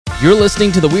You're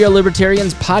listening to the We Are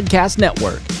Libertarians Podcast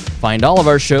Network. Find all of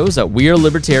our shows at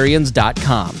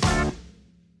wearelibertarians.com.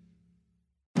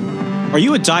 Are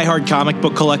you a diehard comic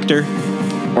book collector?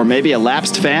 Or maybe a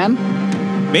lapsed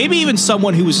fan? Maybe even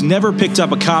someone who has never picked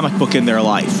up a comic book in their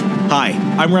life. Hi,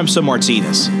 I'm Remso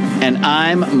Martinez. And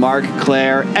I'm Mark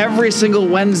Claire. Every single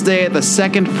Wednesday at the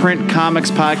Second Print Comics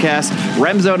podcast,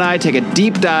 Remso and I take a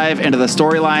deep dive into the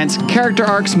storylines, character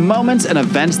arcs, moments, and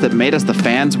events that made us the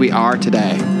fans we are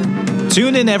today.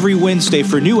 Tune in every Wednesday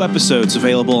for new episodes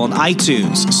available on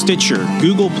iTunes, Stitcher,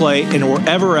 Google Play, and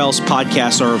wherever else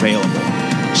podcasts are available.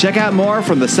 Check out more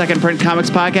from the Second Print Comics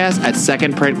podcast at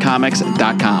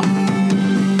secondprintcomics.com.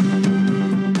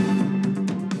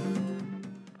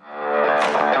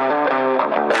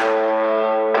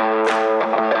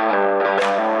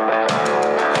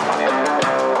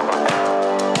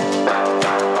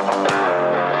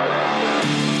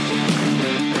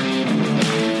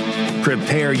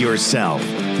 Prepare yourself.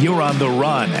 You're on the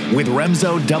run with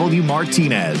Remso W.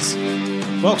 Martinez.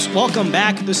 Folks, welcome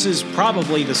back. This is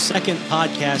probably the second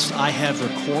podcast I have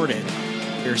recorded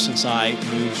here since I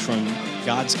moved from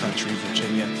God's country,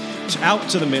 Virginia, out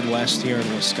to the Midwest here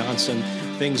in Wisconsin.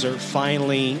 Things are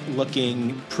finally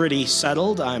looking pretty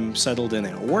settled. I'm settled in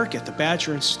at work at the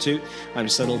Badger Institute. I'm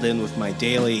settled in with my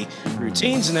daily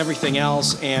routines and everything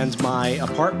else. And my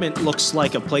apartment looks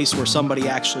like a place where somebody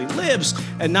actually lives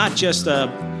and not just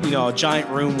a giant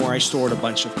room where I stored a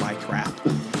bunch of my crap.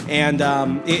 And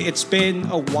it's been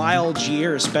a wild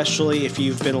year, especially if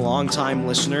you've been a long-time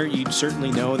listener. You'd certainly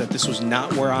know that this was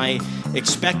not where I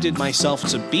expected myself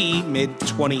to be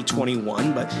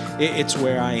mid-2021, but it's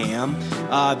where I am.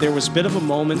 There was a bit of a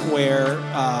moment where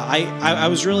I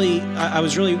was really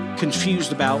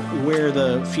confused about where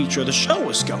the future of the show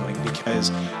was going,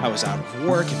 because I was out of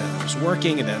work, and then I was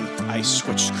working, and then I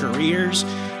switched careers.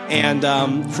 And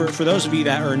for those of you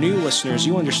that are new listeners,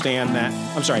 you understand that.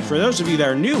 I'm sorry, for those of you that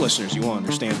are new listeners, you won't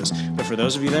understand this. But for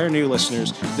those of you that are new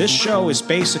listeners, this show is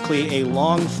basically a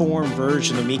long-form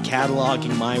version of me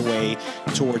cataloging my way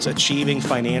towards achieving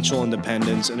financial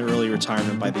independence and early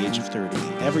retirement by the age of 30.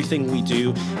 Everything we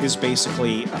do is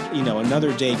basically,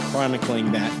 another day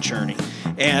chronicling that journey.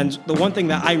 And the one thing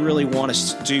that I really want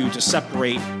us to do to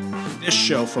separate this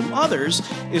show from others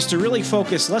is to really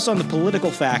focus less on the political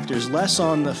factors, less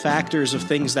on the factors of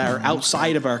things that are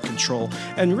outside of our control,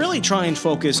 and really try and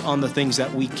focus on the things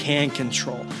that we can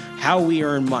control. How we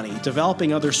earn money,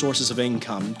 developing other sources of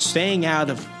income, staying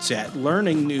out of debt,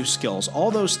 learning new skills,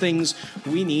 all those things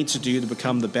we need to do to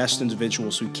become the best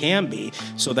individuals we can be,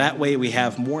 so that way we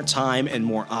have more time and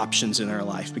more options in our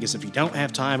life. Because if you don't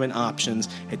have time and options,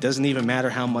 it doesn't even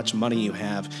matter how much money you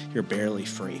have, you're barely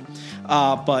free.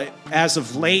 But as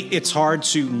of late, it's hard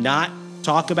to not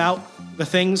talk about the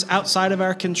things outside of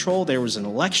our control. There was an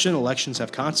election. Elections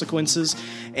have consequences.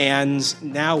 And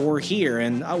now we're here.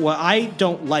 And what I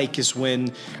don't like is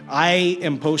when I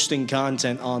am posting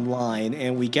content online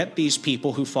and we get these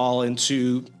people who fall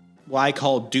into what I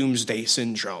call doomsday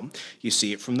syndrome. You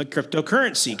see it from the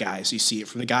cryptocurrency guys. You see it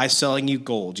from the guys selling you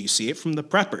gold. You see it from the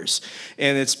preppers.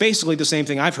 And it's basically the same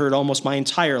thing I've heard almost my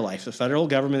entire life. The federal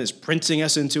government is printing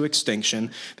us into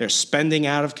extinction. They're spending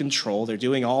out of control. They're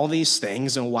doing all these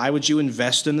things. And why would you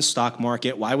invest in the stock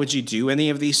market? Why would you do any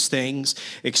of these things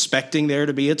expecting there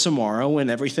to be a tomorrow when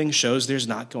everything shows there's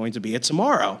not going to be a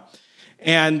tomorrow?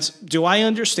 And do I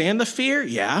understand the fear?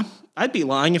 Yeah. I'd be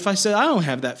lying if I said I don't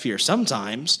have that fear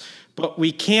sometimes. But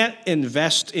we can't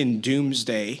invest in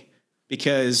doomsday,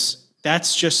 because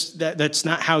that's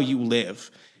not how you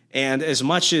live. And as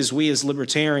much as we as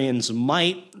libertarians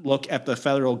might look at the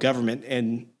federal government,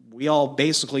 and we all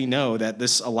basically know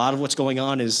that a lot of what's going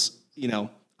on is,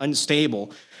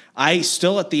 unstable, I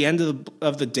still at the end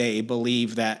of the day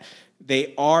believe that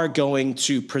they are going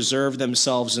to preserve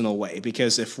themselves in a way.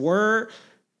 Because if we're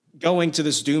going to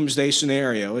this doomsday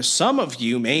scenario, as some of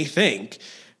you may think,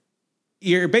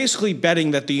 you're basically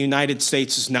betting that the United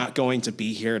States is not going to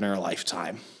be here in our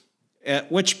lifetime,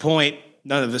 at which point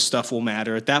none of this stuff will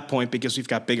matter at that point, because we've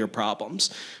got bigger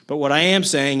problems. But what I am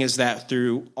saying is that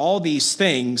through all these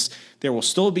things, there will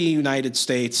still be a United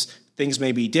States. Things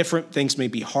may be different, things may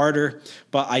be harder,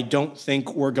 but I don't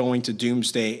think we're going to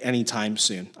doomsday anytime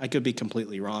soon. I could be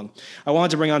completely wrong. I wanted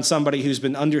to bring on somebody who's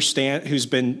been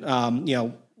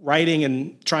writing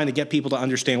and trying to get people to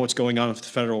understand what's going on with the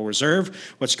Federal Reserve,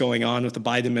 what's going on with the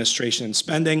Biden administration and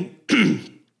spending.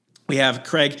 We have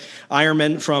Craig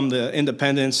Eierman from the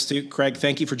Independence. Craig,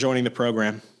 thank you for joining the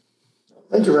program.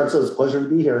 Thank you, Remso. It's a pleasure to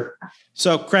be here.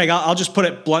 So, Craig, I'll just put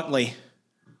it bluntly.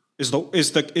 Is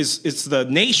the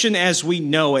nation as we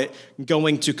know it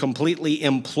going to completely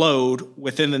implode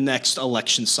within the next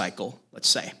election cycle, let's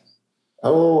say?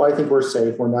 Oh, I think we're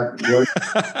safe. We're explode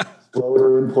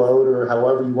or implode or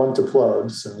however you want to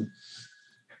plode. So.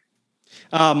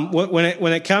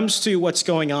 When it comes to what's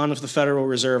going on with the Federal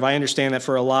Reserve, I understand that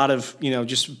for a lot of,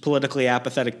 just politically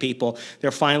apathetic people,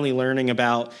 they're finally learning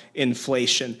about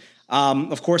inflation.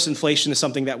 Of course, inflation is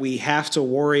something that we have to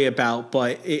worry about,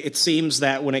 but it seems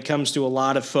that when it comes to a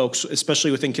lot of folks,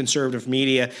 especially within conservative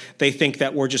media, they think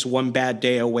that we're just one bad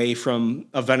day away from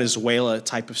a Venezuela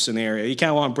type of scenario. You kind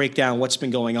of want to break down what's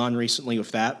been going on recently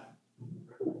with that?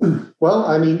 Well,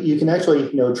 I mean, you can actually,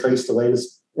 trace the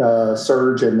latest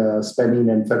surge in spending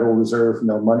and Federal Reserve,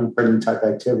 money printing type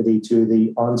activity to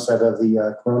the onset of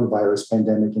the coronavirus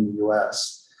pandemic in the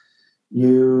U.S.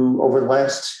 Over the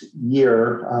last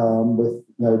year, with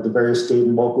the various state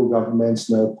and local governments,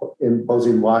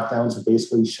 imposing lockdowns and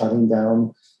basically shutting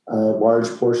down large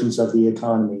portions of the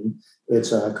economy,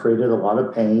 it's created a lot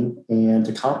of pain. And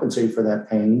to compensate for that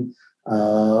pain,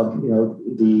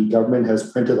 the government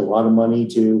has printed a lot of money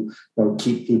to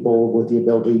keep people with the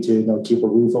ability to keep a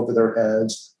roof over their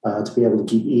heads, to be able to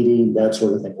keep eating, that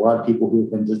sort of thing. A lot of people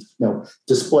who've been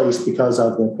displaced because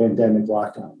of the pandemic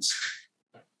lockdowns.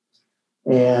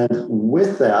 And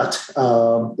with that,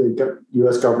 the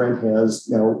U.S. government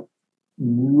has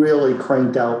really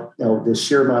cranked out the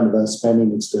sheer amount of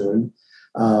spending it's doing.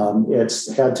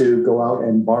 It's had to go out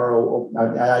and borrow.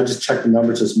 I just checked the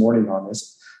numbers this morning on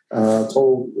this.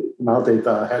 Total amount they've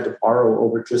had to borrow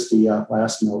over just the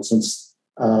last since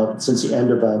the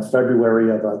end of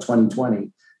February of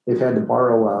 2020. They've had to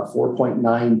borrow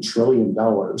 $4.9 trillion.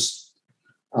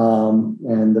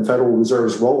 And the Federal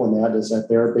Reserve's role in that is that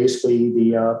they're basically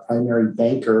the primary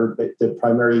banker, the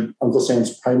primary Uncle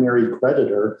Sam's primary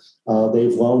creditor.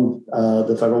 They've loaned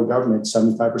the federal government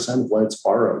 75% of what it's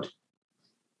borrowed.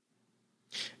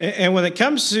 And when it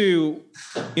comes to,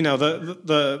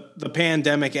 the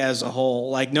pandemic as a whole,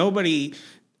 like I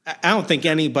don't think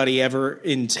anybody ever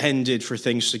intended for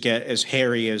things to get as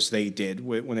hairy as they did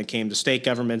when it came to state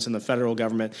governments and the federal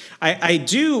government. I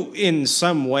do in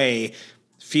some way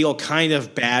feel kind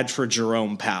of bad for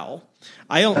Jerome Powell.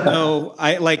 I don't know.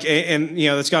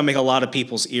 That's going to make a lot of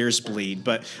people's ears bleed.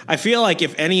 But I feel like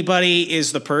if anybody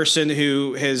is the person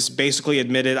who has basically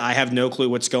admitted, I have no clue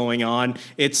what's going on,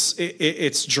 it's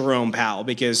Jerome Powell,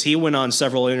 because he went on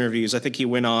several interviews. I think he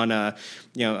went on,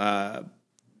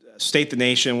 State the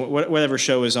Nation, whatever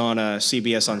show is on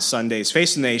CBS on Sundays,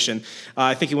 Face the Nation.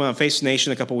 I think he went on Face the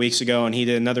Nation a couple weeks ago, and he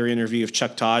did another interview with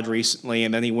Chuck Todd recently,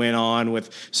 and then he went on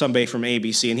with somebody from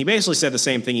ABC, and he basically said the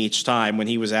same thing each time when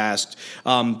he was asked,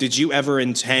 did you ever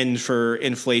intend for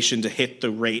inflation to hit the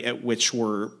rate at which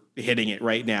we're hitting it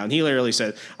right now? And he literally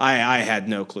said, I had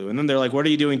no clue. And then they're like, what are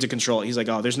you doing to control it? He's like,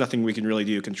 oh, there's nothing we can really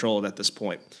do to control it at this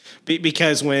point.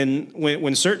 Because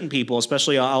when certain people,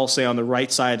 especially I'll say on the right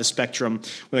side of the spectrum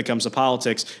when it comes to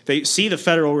politics, they see the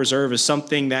Federal Reserve as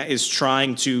something that is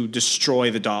trying to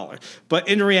destroy the dollar. But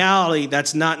in reality,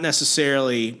 that's not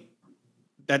necessarily...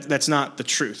 That's not the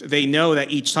truth. They know that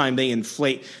each time they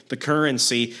inflate the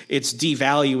currency, it's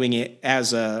devaluing it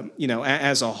as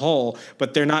a whole,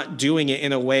 but they're not doing it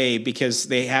in a way because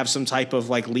they have some type of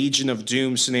like Legion of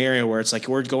Doom scenario where it's like,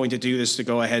 we're going to do this to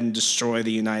go ahead and destroy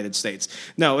the United States.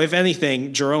 No, if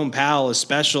anything, Jerome Powell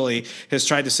especially has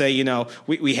tried to say,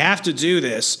 we have to do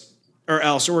this, or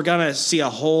else we're going to see a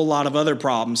whole lot of other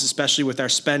problems, especially with our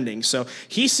spending. So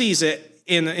he sees it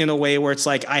in a way where it's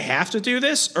like, I have to do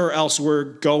this or else we're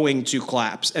going to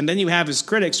collapse. And then you have his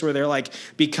critics where they're like,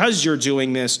 because you're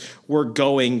doing this, we're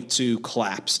going to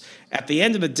collapse. At the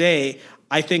end of the day,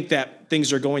 I think that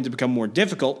things are going to become more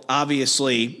difficult.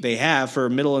 Obviously, they have. For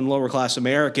middle and lower class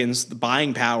Americans, the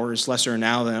buying power is lesser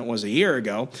now than it was a year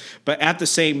ago. But at the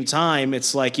same time,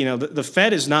 it's like, the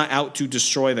Fed is not out to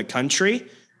destroy the country,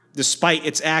 despite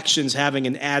its actions having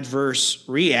an adverse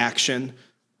reaction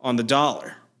on the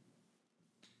dollar.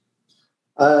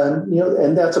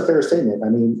 And that's a fair statement. I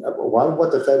mean, a lot of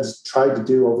what the Fed's tried to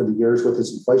do over the years with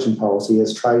its inflation policy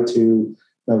is try to,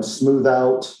 smooth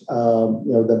out,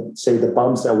 the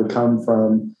bumps that would come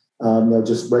from,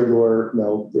 just regular,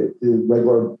 the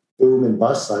regular boom and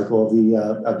bust cycle of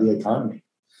the economy.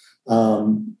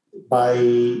 By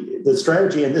the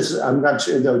strategy, and this is, I'm not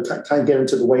sure, kind of get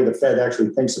into the way the Fed actually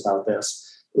thinks about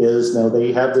this, is,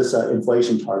 they have this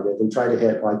inflation target. They try to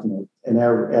hit an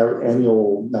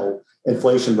annual,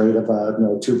 inflation rate of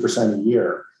 2% a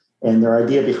year, and their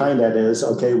idea behind that is,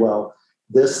 okay, well,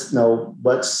 this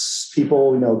lets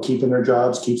people keeping their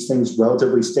jobs, keeps things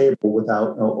relatively stable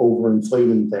without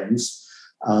overinflating things.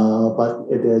 But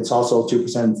it's also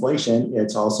 2% inflation.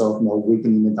 It's also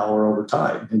weakening the dollar over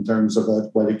time in terms of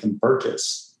what it can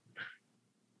purchase.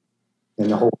 And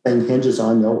the whole thing hinges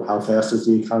on, how fast does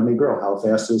the economy grow? How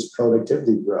fast does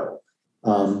productivity grow?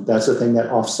 That's the thing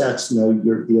that offsets, the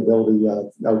ability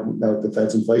of the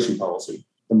Fed's inflation policy.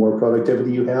 The more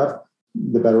productivity you have,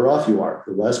 the better off you are.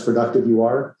 The less productive you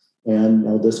are,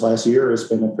 and this last year has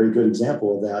been a pretty good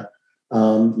example of that.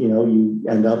 You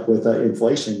end up with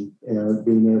inflation,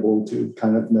 being able to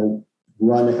kind of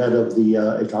run ahead of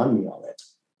the economy on it.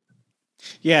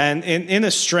 Yeah, and in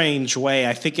a strange way,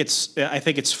 I think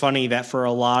it's funny that for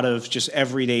a lot of just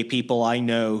everyday people I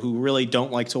know who really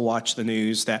don't like to watch the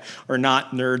news, that are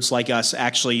not nerds like us,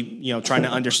 actually trying to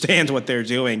understand what they're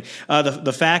doing.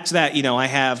 The fact that I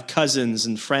have cousins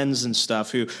and friends and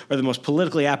stuff who are the most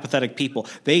politically apathetic people,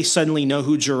 they suddenly know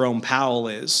who Jerome Powell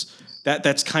is.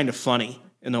 That's kind of funny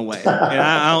in a way. And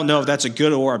I don't know if that's a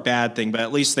good or a bad thing, but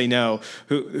at least they know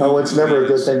who it's never a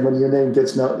good thing when your name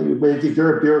gets if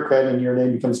you're a bureaucrat and your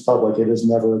name becomes public, it is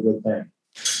never a good thing.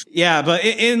 Yeah, but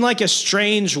in like a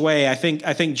strange way, I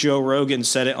think Joe Rogan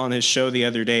said it on his show the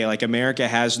other day, like America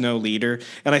has no leader.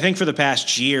 And I think for the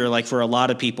past year, like for a lot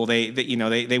of people, they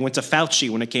went to Fauci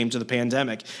when it came to the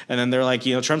pandemic. And then they're like,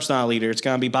 Trump's not a leader. It's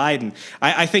going to be Biden.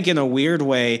 I think in a weird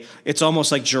way, it's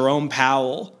almost like Jerome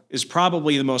Powell is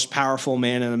probably the most powerful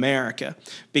man in America,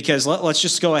 because let's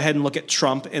just go ahead and look at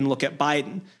Trump and look at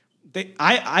Biden.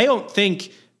 I don't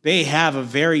think they have a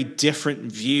very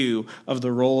different view of the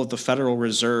role of the Federal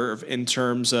Reserve in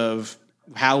terms of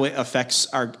how it affects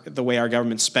the way our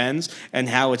government spends and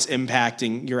how it's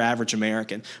impacting your average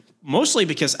American. Mostly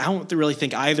because I don't really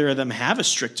think either of them have a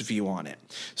strict view on it.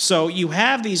 So you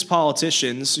have these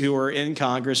politicians who are in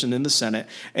Congress and in the Senate,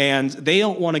 and they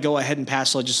don't want to go ahead and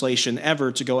pass legislation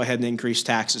ever to go ahead and increase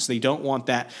taxes. They don't want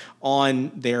that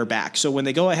on their back. So when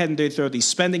they go ahead and they throw these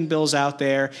spending bills out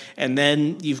there, and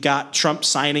then you've got Trump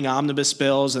signing omnibus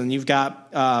bills, and you've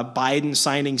got Biden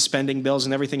signing spending bills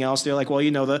and everything else, they're like, well,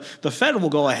 the Fed will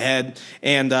go ahead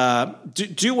and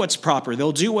do what's proper.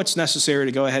 They'll do what's necessary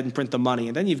to go ahead and print the money.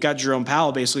 And then you've got Jerome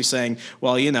Powell basically saying,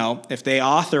 well, if they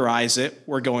authorize it,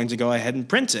 we're going to go ahead and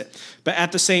print it. But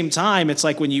at the same time, it's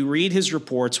like when you read his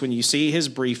reports, when you see his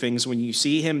briefings, when you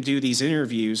see him do these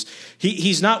interviews,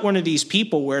 he's not one of these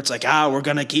people where it's like, we're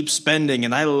going to keep spending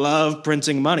and I love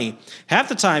printing money. Half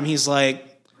the time he's like,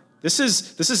 this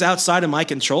is outside of my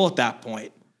control at that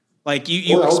point. Like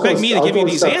you expect me to give you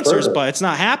these answers, but it's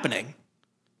not happening.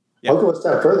 Yep. I'll go a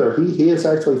step further. He has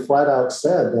actually flat out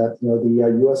said that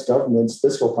the U.S. government's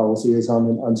fiscal policy is on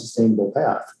an unsustainable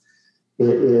path. It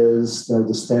is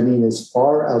the spending is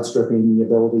far outstripping the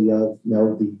ability of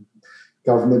the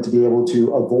government to be able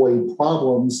to avoid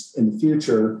problems in the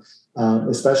future,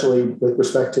 especially with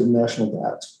respect to the national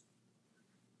debt.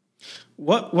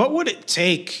 What would it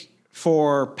take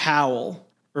for Powell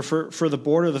or for the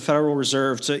board of the Federal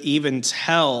Reserve to even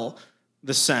tell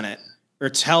the Senate or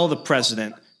tell the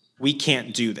president, we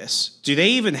can't do this? Do they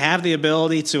even have the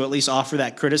ability to at least offer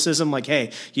that criticism? Like,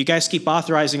 hey, you guys keep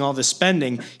authorizing all this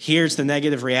spending. Here's the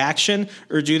negative reaction.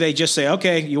 Or do they just say,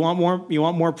 okay, you want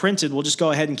more printed? We'll just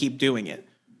go ahead and keep doing it.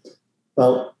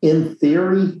 Well, in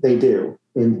theory, they do.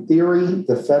 In theory,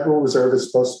 the Federal Reserve is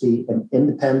supposed to be an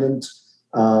independent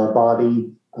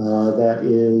body that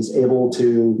is able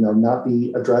to not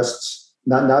be addressed,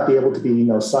 not be able to be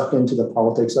sucked into the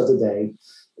politics of the day.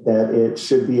 That it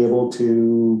should be able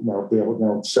to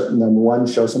number one,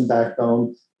 show some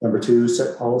backbone. Number two,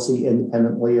 set policy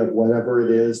independently of whatever it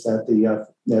is that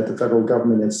the federal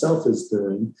government itself is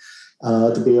doing,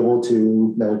 to be able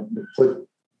to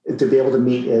be able to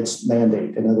meet its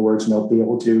mandate. In other words, be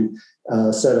able to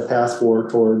set a path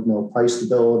toward price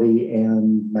stability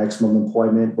and maximum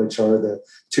employment, which are the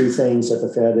two things that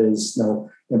the Fed is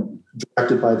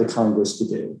directed by the Congress to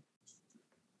do.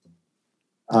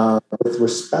 With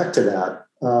respect to that,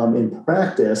 in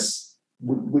practice,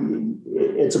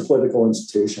 it's a political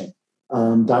institution.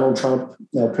 Donald Trump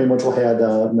pretty much had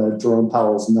Jerome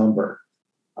Powell's number.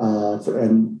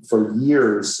 For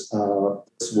years,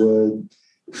 this would,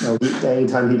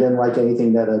 anytime he didn't like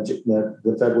anything that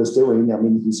the Fed was doing,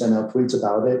 he sent out tweets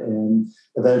about it, and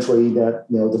eventually that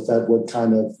the Fed would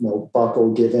kind of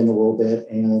buckle, give in a little bit,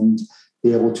 and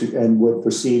be able to, and would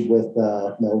proceed with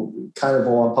kind of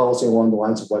on policy along the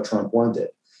lines of what Trump wanted.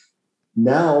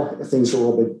 Now things are a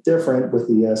little bit different with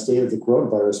the state of the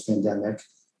coronavirus pandemic.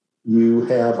 You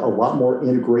have a lot more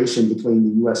integration between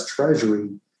the U.S. Treasury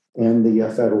and the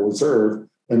Federal Reserve,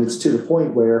 and it's to the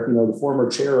point where the former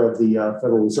chair of the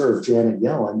Federal Reserve, Janet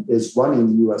Yellen, is running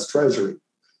the U.S. Treasury.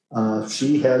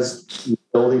 She has the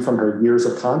ability from her years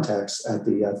of contacts at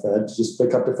the Fed to just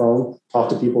pick up the phone, talk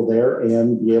to people there,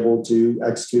 and be able to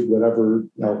execute whatever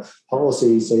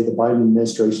policy, say, the Biden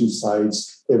administration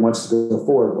decides it wants to go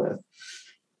forward with.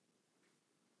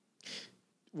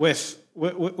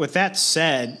 with that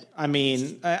said, I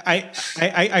mean,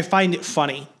 I find it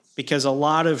funny because a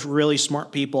lot of really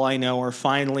smart people I know are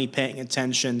finally paying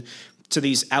attention to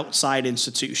these outside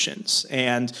institutions.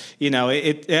 And,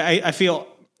 I feel,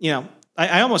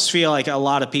 I almost feel like a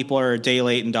lot of people are a day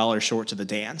late and dollar short to the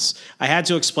dance. I had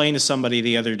to explain to somebody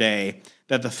the other day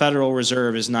that the Federal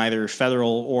Reserve is neither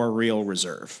federal or real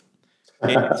reserve.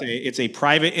 It's a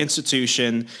private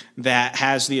institution that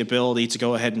has the ability to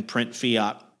go ahead and print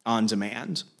fiat on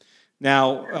demand.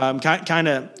 Now, kind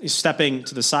of stepping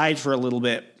to the side for a little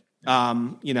bit,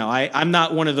 I'm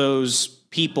not one of those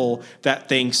people that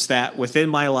thinks that within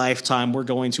my lifetime we're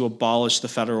going to abolish the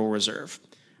Federal Reserve.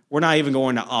 We're not even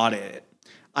going to audit it.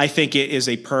 I think it is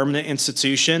a permanent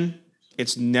institution.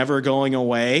 It's never going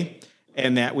away,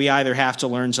 and that we either have to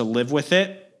learn to live with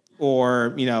it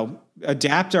or,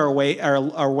 adapt our way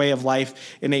of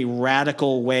life in a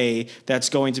radical way that's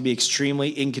going to be extremely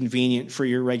inconvenient for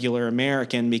your regular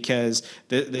American, because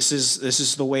this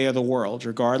is the way of the world,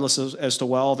 regardless of, as to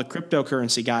what all the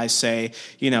cryptocurrency guys say.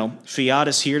 Fiat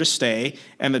is here to stay,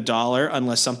 and the dollar,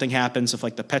 unless something happens with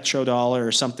like the petrodollar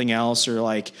or something else, or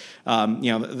like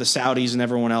the Saudis and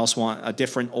everyone else want a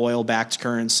different oil-backed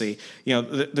currency,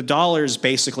 the dollar is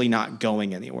basically not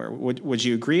going anywhere. Would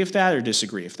you agree with that or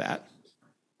disagree with that?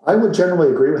 I would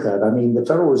generally agree with that. I mean, the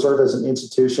Federal Reserve as an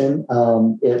institution,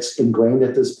 it's ingrained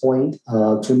at this point.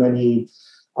 Too many,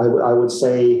 I would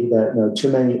say that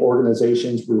too many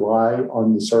organizations rely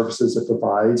on the services it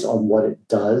provides, on what it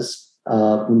does,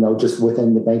 just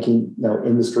within the banking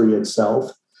industry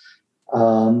itself.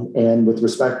 And with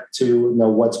respect to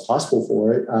what's possible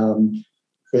for it,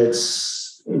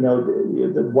 it's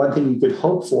the one thing you could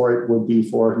hope for it would be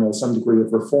for some degree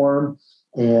of reform.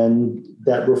 And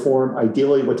that reform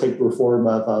ideally would take the reform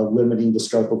of limiting the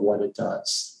scope of what it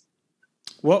does.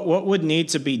 What would need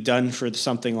to be done for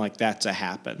something like that to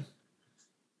happen?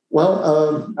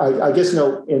 Well, I guess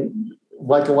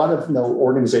like a lot of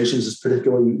organizations,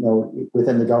 particularly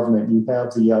within the government, you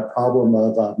have the problem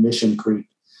of mission creep.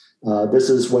 This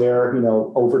is where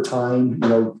over time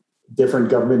different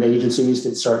government agencies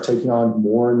that start taking on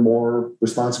more and more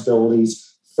responsibilities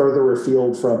further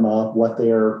afield from what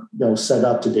they're set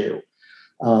up to do.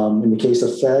 In the case of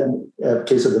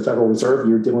the Federal Reserve,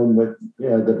 you're dealing with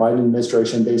the Biden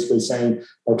administration basically saying,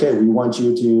 "Okay, we want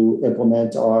you to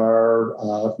implement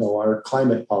our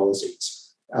climate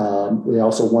policies." They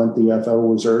also want the Federal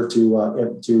Reserve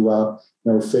to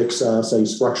fix, say,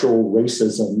 structural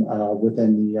racism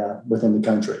within the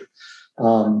country.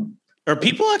 Are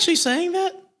people actually saying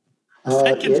that?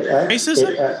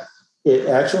 Racism? It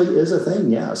actually is a thing,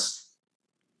 yes.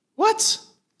 What?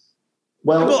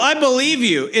 Well, I believe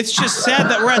you. It's just sad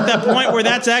that we're at that point where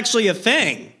that's actually a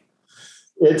thing.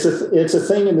 It's a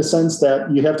thing in the sense that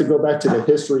you have to go back to the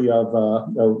history of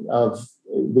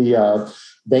the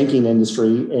banking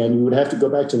industry, and you would have to go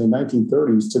back to the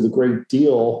 1930s to the Great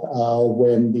Deal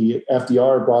when the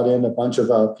FDR brought in a bunch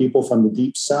of people from the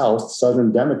Deep South,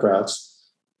 Southern Democrats,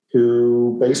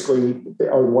 who basically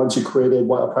are the ones who created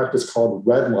a practice called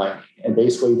redlining. And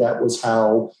basically that was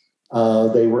how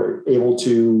they were able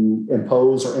to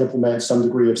impose or implement some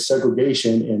degree of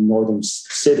segregation in northern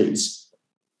cities.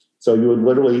 So they would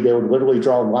literally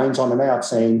draw lines on the map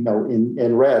saying,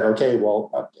 in red, okay,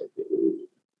 well,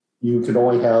 you could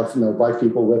only have black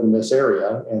people live in this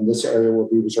area, and this area will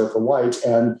be reserved for whites.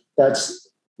 And that's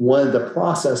one of the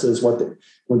processes.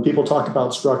 When people talk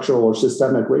about structural or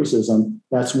systemic racism,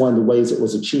 that's one of the ways it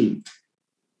was achieved.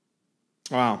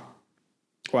 Wow.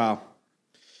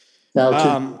 Now,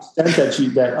 to the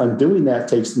extent that undoing that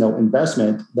takes no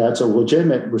investment, that's a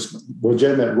legitimate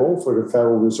role for the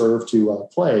Federal Reserve to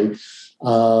play.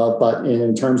 But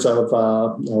in terms of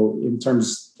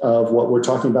what we're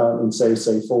talking about, and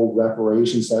say full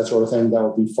reparations, that sort of thing, that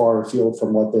would be far afield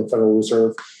from what the Federal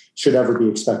Reserve should ever be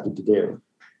expected to do.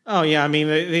 Oh yeah, I mean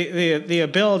the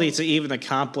ability to even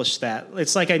accomplish that.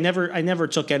 It's like I never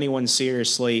took anyone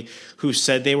seriously who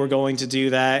said they were going to do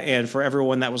that, and for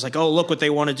everyone that was like, "Oh, look what they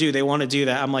want to do. They want to do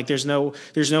that." I'm like, there's no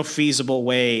feasible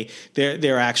way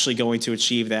they're actually going to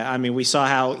achieve that. I mean, we saw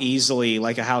how easily,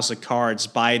 like a house of cards,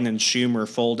 Biden and Schumer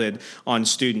folded on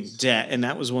student debt, and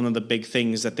that was one of the big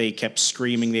things that they kept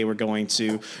screaming they were going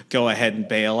to go ahead and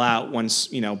bail out once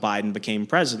Biden became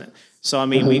president. So, I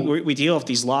mean, we deal with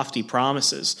these lofty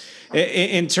promises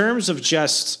in terms of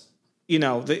just,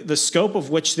 the scope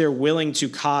of which they're willing to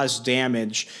cause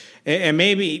damage And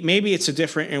maybe it's a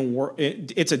difference in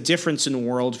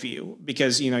worldview,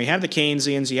 because you have the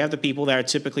Keynesians, you have the people that are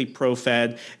typically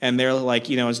pro-Fed, and they're like,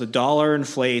 as the dollar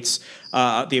inflates,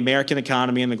 the American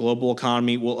economy and the global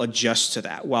economy will adjust to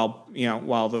that. While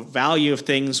the value of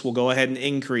things will go ahead and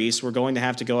increase, we're going to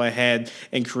have to go ahead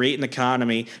and create an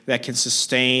economy that can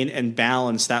sustain and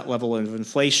balance that level of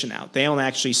inflation out. They don't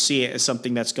actually see it as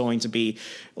something that's going to be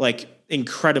like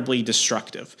incredibly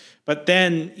destructive. But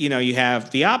then, you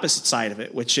have the opposite side of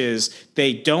it, which is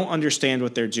they don't understand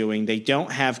what they're doing. They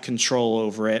don't have control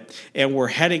over it. And we're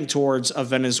heading towards a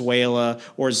Venezuela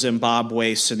or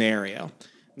Zimbabwe scenario.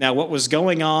 Now, what was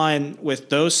going on with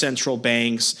those central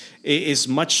banks is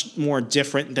much more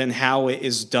different than how it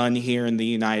is done here in the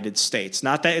United States.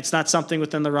 Not that it's not something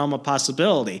within the realm of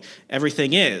possibility.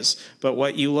 Everything is. But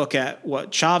what you look at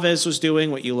what Chavez was doing,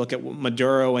 what you look at what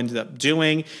Maduro ended up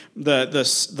doing,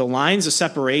 the lines of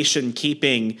separation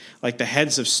keeping like the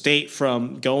heads of state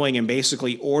from going and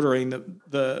basically ordering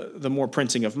the more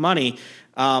printing of money,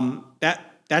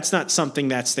 that's not something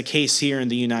that's the case here in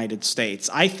the United States.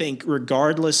 I think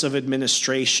regardless of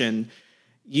administration,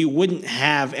 you wouldn't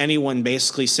have anyone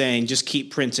basically saying, just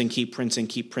keep printing, keep printing,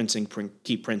 keep printing,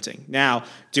 keep printing. Now,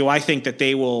 do I think that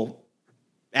they will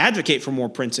advocate for more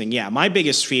printing? Yeah, my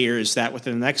biggest fear is that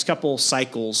within the next couple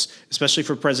cycles, especially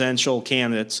for presidential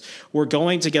candidates, we're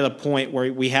going to get a point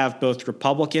where we have both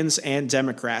Republicans and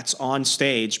Democrats on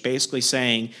stage basically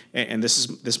saying, and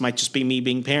this might just be me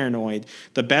being paranoid,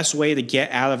 the best way to get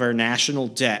out of our national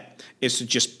debt is to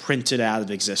just print it out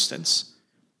of existence.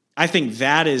 I think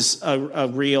that is a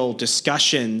real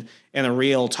discussion and a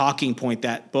real talking point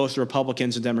that both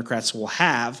Republicans and Democrats will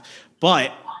have.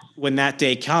 But when that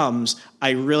day comes, I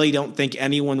really don't think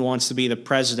anyone wants to be the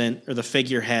president or the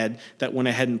figurehead that went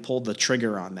ahead and pulled the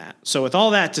trigger on that. So with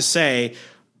all that to say,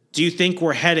 do you think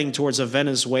we're heading towards a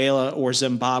Venezuela or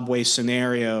Zimbabwe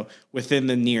scenario within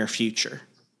the near future?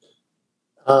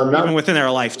 Even within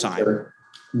our lifetime?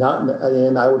 Not,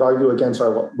 and I would argue against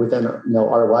within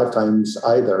our lifetimes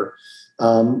either.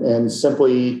 And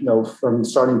simply, from the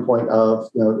starting point of,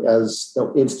 as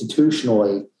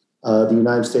institutionally, the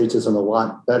United States is in a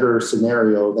lot better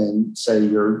scenario than, say,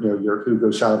 your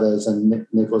Hugo Chavez and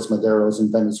Nicolas Maduro's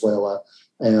in Venezuela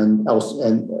and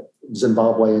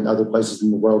Zimbabwe and other places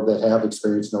in the world that have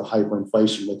experienced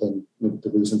hyperinflation within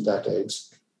the recent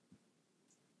decades.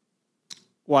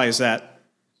 Why is that?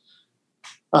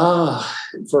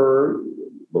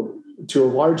 To a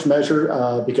large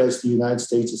measure, because the United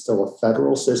States is still a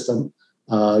federal system.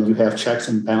 You have checks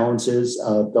and balances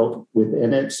built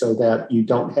within it so that you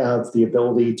don't have the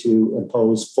ability to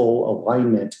impose full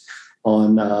alignment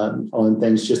on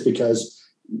things just because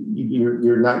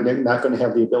you're not going to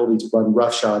have the ability to run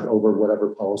roughshod over whatever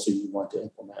policy you want to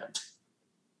implement.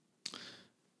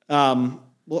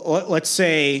 Let's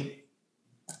say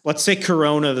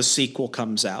Corona, the sequel,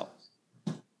 comes out.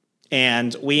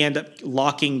 And we end up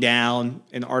locking down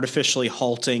and artificially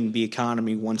halting the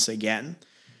economy once again.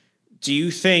 Do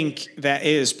you think that it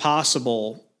is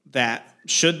possible that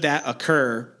should that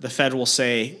occur, the Fed will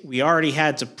say, we already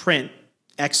had to print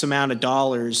X amount of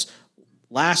dollars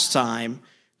last time.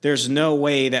 There's no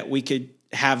way that we could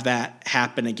have that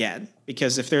happen again.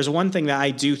 Because if there's one thing that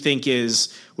I do think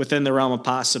is within the realm of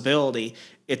possibility,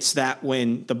 it's that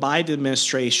when the Biden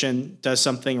administration does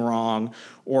something wrong,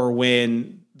 or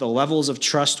when the levels of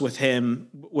trust within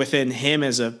him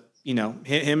as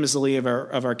him as the leader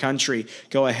of our country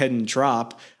go ahead and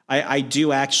drop, I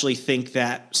do actually think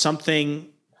that something,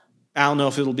 I don't know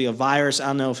if it'll be a virus, I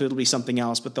don't know if it'll be something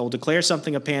else, but they'll declare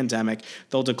something a pandemic,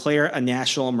 they'll declare a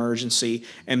national emergency,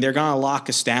 and they're going to lock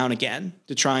us down again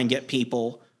to try and get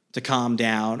people to calm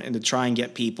down and to try and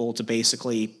get people to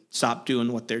basically stop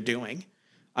doing what they're doing.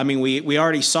 I mean, we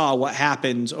already saw what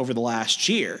happened over the last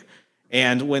year.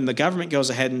 And when the government goes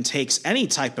ahead and takes any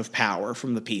type of power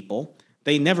from the people,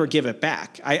 they never give it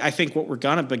back. I think what we're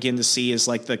going to begin to see is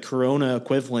like the Corona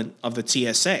equivalent of the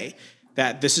TSA,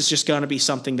 that this is just going to be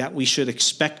something that we should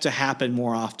expect to happen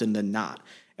more often than not.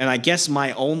 And I guess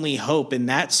my only hope in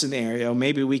that scenario,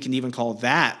 maybe we can even call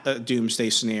that a doomsday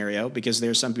scenario, because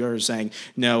there's some people who are saying,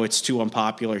 no, it's too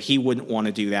unpopular. He wouldn't want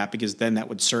to do that because then that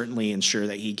would certainly ensure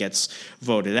that he gets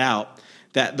voted out.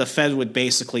 That the Fed would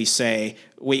basically say,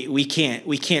 we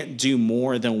can't do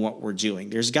more than what we're doing.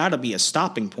 There's got to be a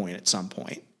stopping point at some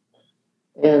point.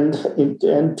 And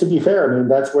to be fair, I mean,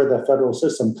 that's where the federal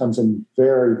system comes in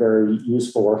very, very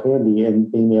useful or handy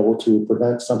in being able to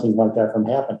prevent something like that from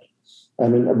happening. I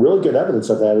mean, a really good evidence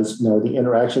of that is, the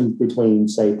interaction between,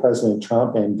 say, President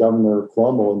Trump and Governor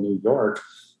Cuomo in New York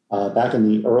back in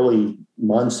the early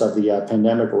months of the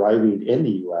pandemic arriving in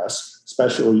the U.S.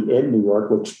 especially in New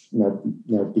York, which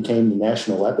became the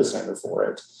national epicenter for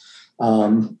it.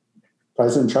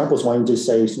 President Trump was wanting to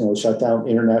say, shut down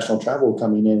international travel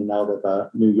coming in and out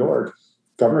of New York.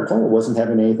 Governor Cuomo wasn't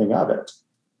having anything of it.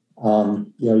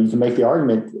 You can make the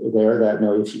argument there that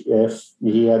if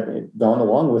he had gone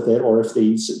along with it, or if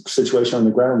the situation on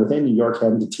the ground within New York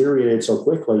hadn't deteriorated so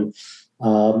quickly,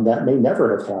 that may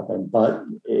never have happened. But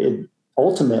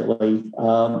ultimately,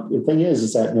 the thing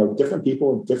is that different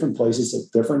people in different places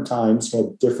at different times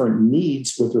had different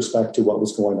needs with respect to what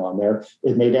was going on there.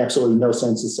 It made absolutely no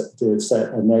sense to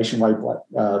set a nationwide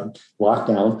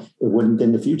lockdown. It wouldn't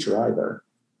in the future either.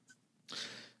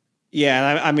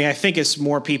 Yeah, I mean, I think as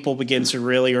more people begin to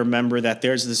really remember that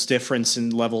there's this difference in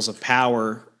levels of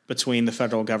power between the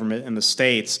federal government and the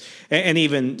states, and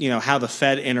even how the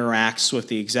Fed interacts with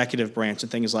the executive branch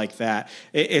and things like that,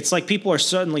 it's like people are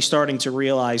suddenly starting to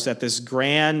realize that this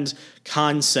grand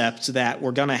concept that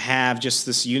we're going to have just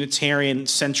this unitarian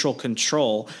central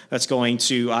control that's going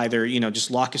to either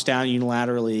just lock us down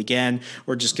unilaterally again,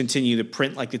 or just continue to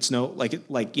print like it's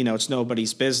it's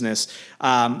nobody's business.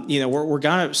 We're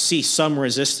going to see some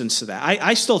resistance to that.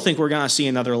 I still think we're going to see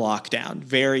another lockdown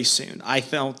very soon. I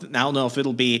don't know if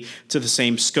it'll be to the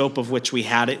same scope of which we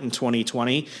had it in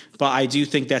 2020, but I do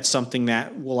think that's something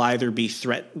that we will either be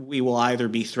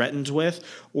threatened with,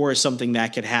 or is something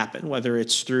that could happen, whether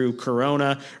it's through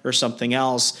Corona or something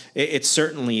else. It's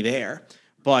certainly there.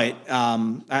 But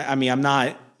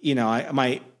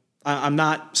I'm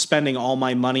not spending all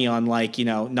my money on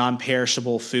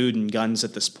non-perishable food and guns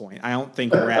at this point. I don't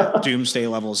think we're at doomsday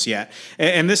levels yet.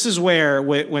 And this is where,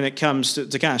 when it comes to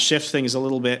kind of shift things a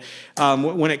little bit,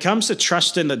 when it comes to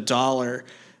trust in the dollar,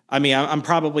 I mean, I'm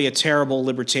probably a terrible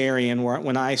libertarian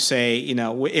when I say,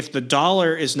 if the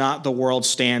dollar is not the world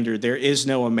standard, there is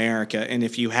no America. And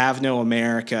if you have no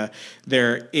America,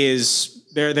 there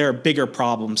are bigger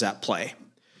problems at play.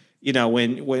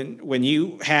 When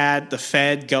you had the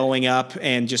Fed going up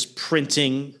and just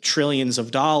printing trillions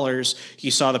of dollars, you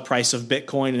saw the price of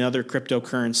Bitcoin and other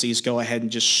cryptocurrencies go ahead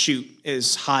and just shoot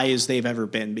as high as they've ever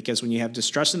been. Because when you have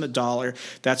distrust in the dollar,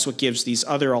 that's what gives these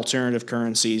other alternative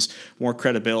currencies more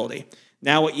credibility.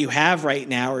 Now, what you have right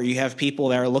now, or you have people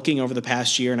that are looking over the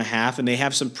past year and a half, and they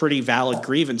have some pretty valid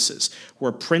grievances.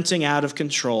 We're printing out of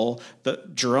control.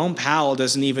 Jerome Powell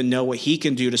doesn't even know what he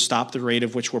can do to stop the rate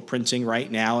of which we're printing right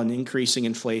now and increasing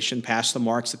inflation past the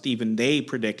marks that even they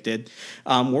predicted.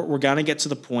 We're going to get to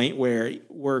the point where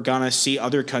we're going to see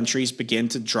other countries begin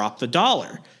to drop the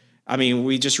dollar. I mean,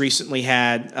 we just recently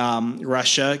had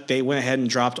Russia. They went ahead and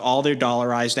dropped all their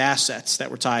dollarized assets that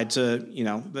were tied to,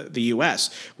 the U.S.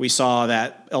 We saw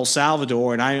that El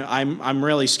Salvador, and I'm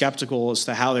really skeptical as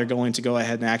to how they're going to go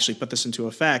ahead and actually put this into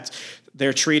effect.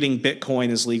 They're treating Bitcoin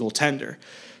as legal tender.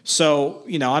 So,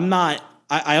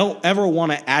 I don't ever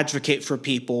want to advocate for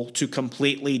people to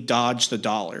completely dodge the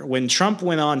dollar. When Trump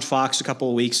went on Fox a couple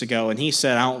of weeks ago and he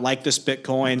said, I don't like this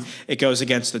Bitcoin, it goes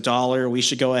against the dollar, we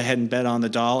should go ahead and bet on the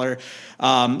dollar.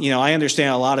 I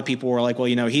understand a lot of people were like, well,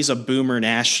 he's a boomer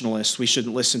nationalist, we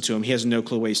shouldn't listen to him, he has no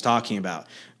clue what he's talking about.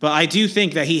 But I do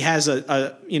think that he has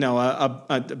a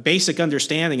basic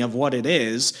understanding of what it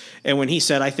is. And when he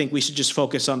said, I think we should just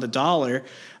focus on the dollar,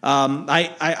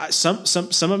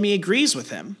 some of me agrees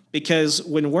with him, because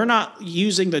when we're not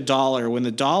using the dollar, when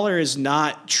the dollar is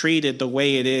not treated the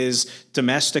way it is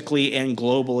domestically and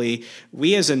globally,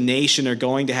 we as a nation are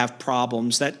going to have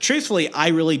problems that, truthfully, I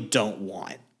really don't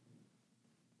want.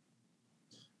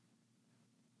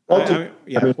 What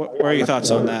are your thoughts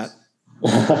on that?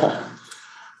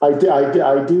 I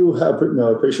do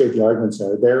appreciate the arguments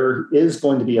there. There is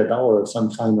going to be a dollar of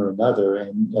some kind or another,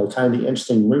 and kind of the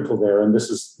interesting wrinkle there, and this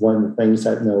is one of the things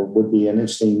that would be an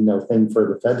interesting thing for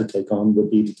the Fed to take on,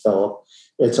 would be to develop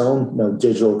its own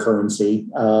digital currency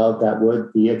that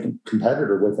would be a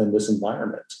competitor within this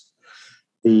environment.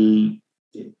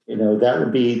 That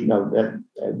would be the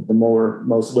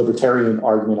most libertarian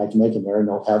argument I can make in there, and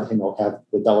have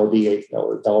the dollar be a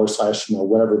dollar /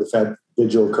 whatever the Fed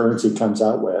digital currency comes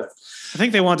out with. I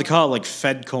think they want to call it like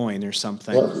Fed coin or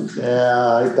something. Well, yeah,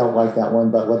 I don't like that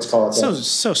one, but let's call it that.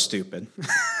 So stupid.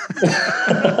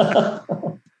 I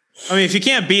mean, if you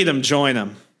can't beat them, join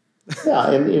them.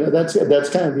 Yeah, and that's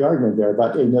kind of the argument there.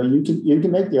 But you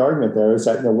can make the argument there is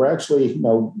that we're actually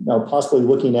possibly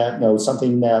looking at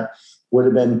something that would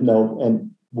have been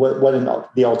and what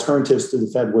the alternatives to the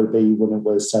Fed would be when it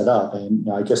was set up. And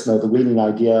I guess the leading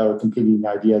idea or competing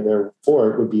idea there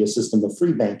for it would be a system of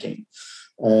free banking.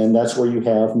 And that's where you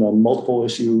have multiple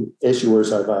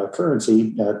issuers of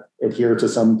currency that adhere to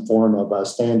some form of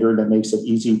standard that makes it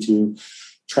easy to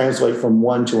translate from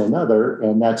one to another.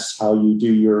 And that's how you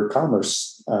do your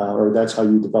commerce or that's how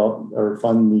you develop or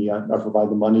fund or provide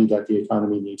the money that the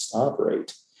economy needs to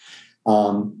operate.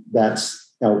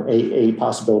 That's a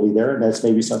possibility there, and that's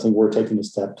maybe something we're taking a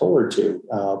step toward to.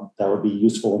 That would be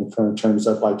useful in terms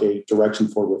of like a direction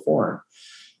for reform.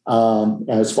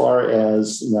 As far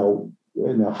as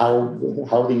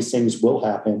how these things will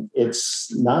happen,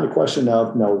 it's not a question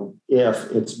of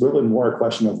if, it's really more a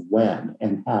question of when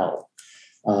and how.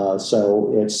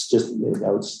 So it's just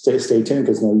stay tuned,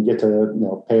 because you get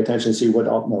to pay attention to see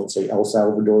what say El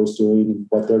Salvador is doing and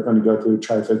what they're going to go through,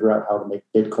 try to figure out how to make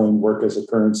Bitcoin work as a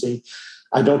currency.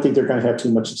 I don't think they're going to have too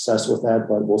much success with that,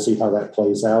 but we'll see how that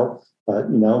plays out. But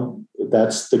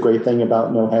that's the great thing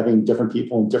about having different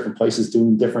people in different places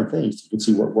doing different things. You can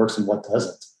see what works and what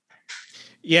doesn't.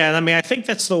 Yeah, and I mean, I think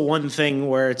that's the one thing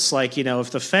where it's like,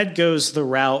 if the Fed goes the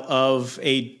route of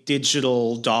a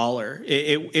digital dollar,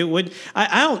 it would.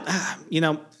 I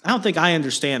don't think I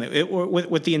understand it.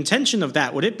 With the intention of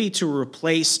that, would it be to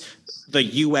replace the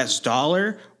U.S.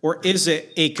 dollar, or is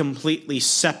it a completely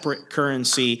separate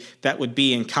currency that would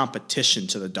be in competition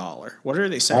to the dollar? What are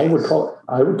they saying? I would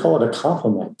call it a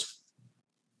complement,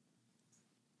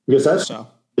 because that's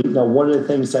one of the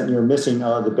things that you're missing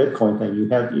the Bitcoin thing. You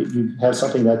have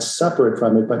something that's separate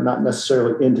from it, but not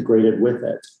necessarily integrated with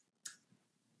it.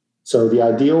 So the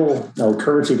ideal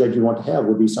currency that you want to have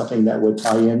would be something that would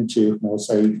tie into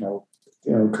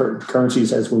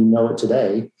currencies as we know it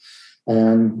today.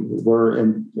 And we're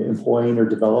employing or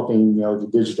developing, the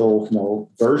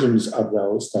digital, versions of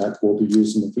those that will be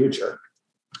used in the future.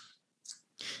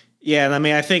 Yeah, and I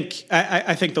mean, I think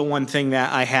the one thing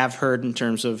that I have heard in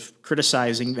terms of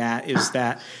criticizing that is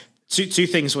that two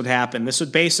things would happen. This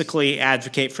would basically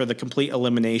advocate for the complete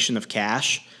elimination of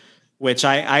cash, which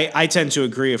I tend to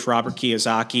agree with Robert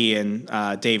Kiyosaki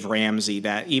and Dave Ramsey,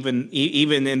 that even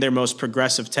in their most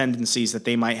progressive tendencies that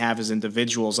they might have as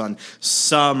individuals on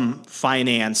some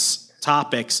finance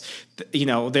topics,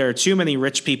 there are too many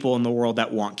rich people in the world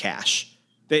that want cash.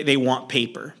 They want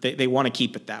paper. They want to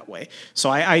keep it that way. So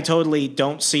I totally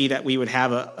don't see that we would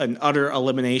have an utter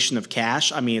elimination of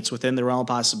cash. I mean, it's within the realm of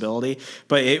possibility,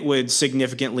 but it would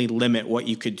significantly limit what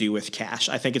you could do with cash.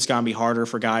 I think it's going to be harder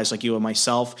for guys like you and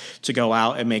myself to go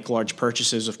out and make large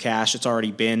purchases of cash. It's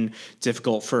already been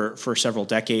difficult for several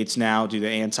decades now due to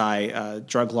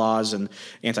anti-drug laws and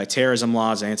anti-terrorism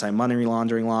laws, anti-money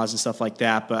laundering laws and stuff like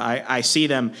that. But I see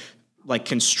them like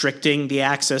constricting the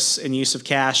access and use of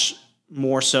cash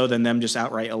more so than them just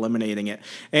outright eliminating it.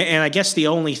 And I guess the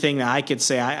only thing that I could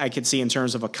say I could see in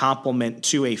terms of a complement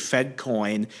to a Fed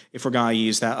coin, if we're going to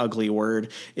use that ugly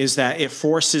word, is that it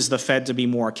forces the Fed to be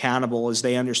more accountable as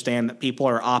they understand that people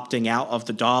are opting out of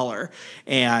the dollar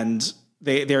and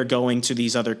they're going to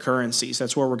these other currencies.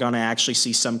 That's where we're going to actually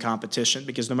see some competition,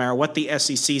 because no matter what the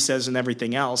SEC says and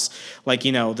everything else,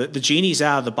 the genie's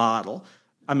out of the bottle.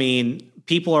 I mean,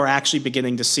 people are actually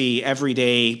beginning to see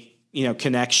everyday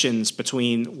connections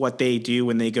between what they do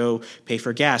when they go pay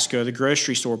for gas, go to the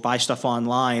grocery store, buy stuff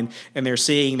online. And they're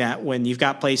seeing that when you've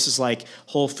got places like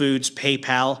Whole Foods,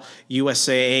 PayPal,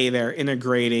 USAA, they're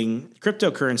integrating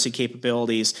cryptocurrency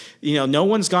capabilities. No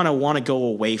one's going to want to go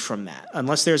away from that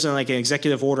unless there's an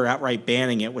executive order outright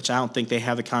banning it, which I don't think they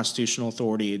have the constitutional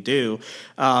authority to do.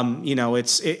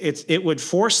 It would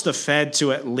force the Fed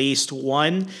to at least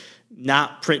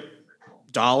not print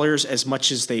dollars as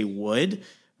much as they would.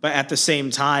 But at the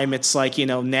same time, it's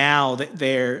now that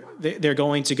they're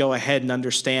going to go ahead and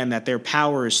understand that their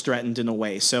power is threatened in a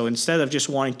way. So instead of just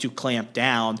wanting to clamp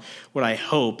down, what I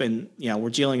hope, and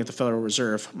we're dealing with the Federal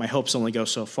Reserve, my hopes only go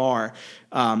so far.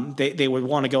 They would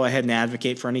want to go ahead and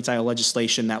advocate for any type of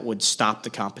legislation that would stop the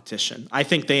competition. I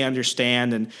think they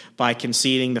understand, and by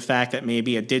conceding the fact that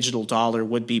maybe a digital dollar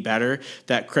would be better,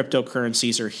 that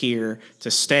cryptocurrencies are here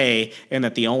to stay, and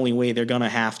that the only way they're going to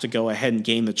have to go ahead and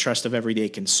gain the trust of everyday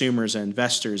consumers and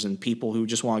investors and people who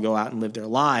just want to go out and live their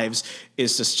lives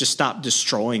is to just stop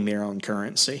destroying their own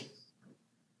currency.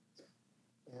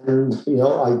 And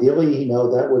ideally,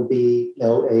 that would be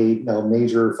a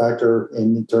major factor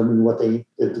in determining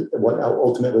what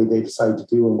ultimately they decide to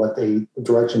do and what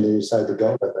direction they decide to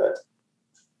go with it.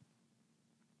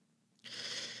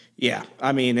 Yeah,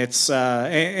 I mean, it's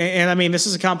and I mean, this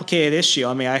is a complicated issue.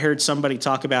 I mean, I heard somebody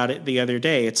talk about it the other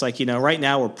day. It's like, right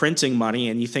now we're printing money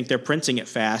and you think they're printing it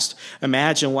fast.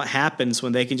 Imagine what happens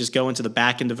when they can just go into the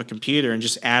back end of a computer and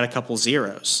just add a couple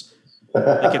zeros.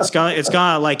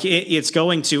 Like it's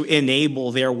going to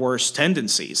enable their worst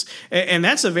tendencies. And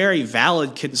that's a very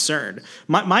valid concern.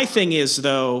 My thing is,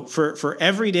 though, for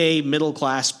everyday middle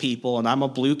class people, and I'm a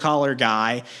blue collar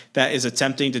guy that is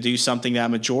attempting to do something that a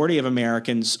majority of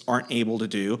Americans aren't able to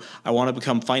do. I want to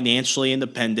become financially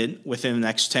independent within the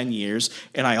next 10 years.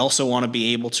 And I also want to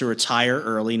be able to retire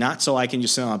early, not so I can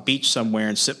just sit on a beach somewhere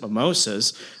and sip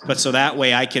mimosas, but so that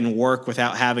way I can work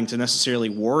without having to necessarily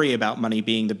worry about money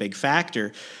being the big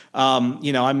factor. I'm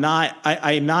not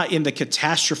in the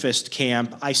catastrophist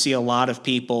camp. I see a lot of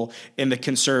people in the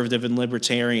conservative and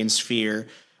libertarian sphere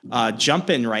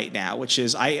jump in right now, which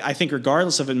is I think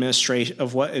regardless of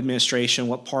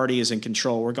what party is in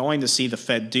control, we're going to see the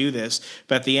Fed do this.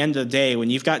 But at the end of the day,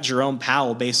 when you've got Jerome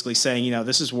Powell basically saying,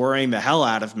 this is worrying the hell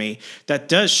out of me, that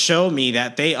does show me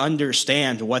that they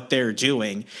understand what they're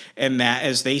doing, and that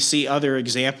as they see other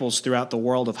examples throughout the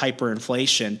world of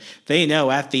hyperinflation, they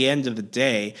know at the end of the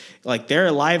day, like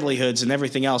their livelihoods and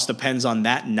everything else depends on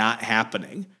that not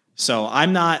happening. So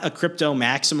I'm not a crypto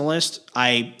maximalist.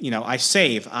 I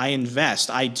save, I invest,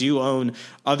 I do own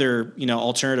other,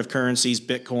 alternative currencies,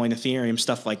 Bitcoin, Ethereum,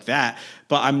 stuff like that.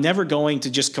 But I'm never going to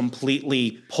just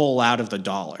completely pull out of the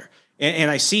dollar.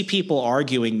 And I see people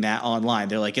arguing that online.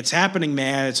 They're like, it's happening,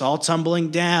 man. It's all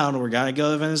tumbling down. We're going to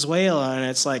go to Venezuela. And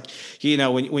it's like,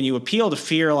 when you appeal to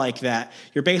fear like that,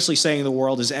 you're basically saying the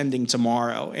world is ending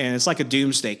tomorrow. And it's like a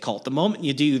doomsday cult. The moment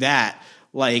you do that,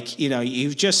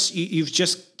 you've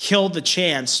just killed the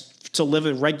chance to live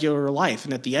a regular life.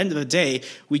 And at the end of the day,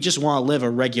 we just want to live a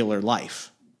regular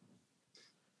life.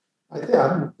 I'm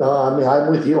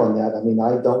with you on that. I mean,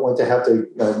 I don't want to have to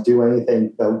do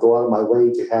anything, go out of my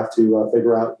way to have to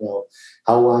figure out,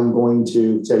 how I'm going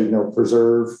to say,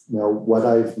 preserve, what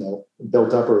I've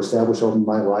built up or established over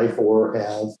my life, or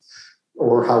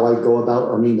how I go about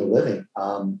earning a living.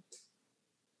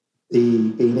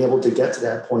 Being able to get to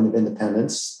that point of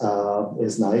independence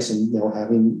is nice, and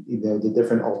having the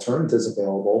different alternatives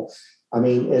available. I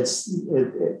mean, it's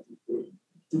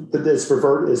the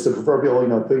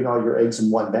proverbial putting all your eggs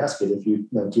in one basket. If you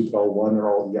keep it all one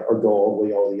or go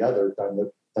all the other down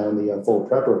the full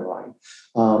prepper line,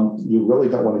 you really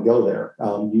don't want to go there.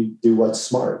 You do what's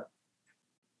smart.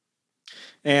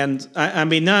 And I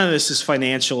mean, none of this is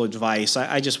financial advice.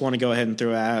 I just want to go ahead and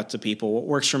throw it out to people. What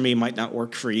works for me might not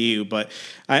work for you, but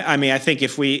I think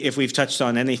if we've touched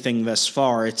on anything thus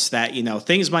far, it's that,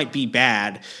 things might be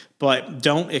bad, but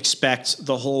don't expect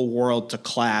the whole world to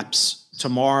collapse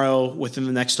tomorrow, within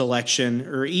the next election,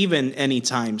 or even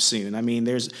anytime soon. I mean,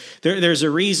 there's a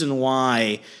reason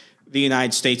why the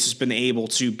United States has been able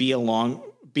to be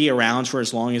around for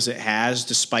as long as it has,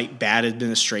 despite bad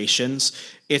administrations.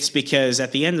 It's because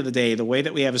at the end of the day, the way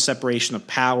that we have a separation of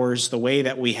powers, the way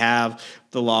that we have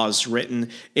the laws written,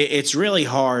 it's really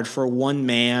hard for one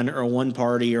man or one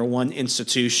party or one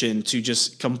institution to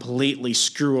just completely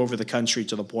screw over the country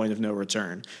to the point of no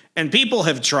return. And people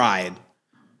have tried.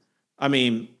 I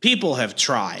mean, people have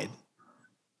tried.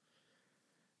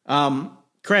 Craig,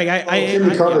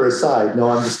 Jimmy Carter aside, no,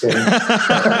 I'm just kidding.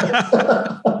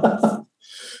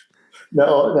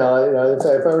 No. If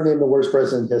I ever named the worst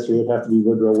president in history, it'd have to be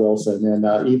Woodrow Wilson, and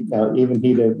even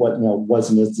he did what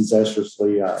wasn't as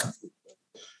disastrously,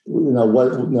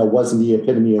 wasn't the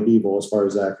epitome of evil as far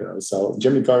as that goes. So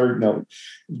Jimmy Carter,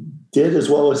 did as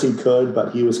well as he could,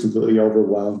 but he was completely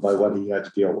overwhelmed by what he had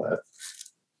to deal with.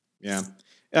 Yeah.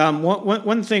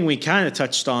 One thing we kind of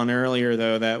touched on earlier,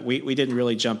 though, that we didn't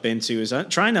really jump into is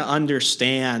trying to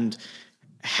understand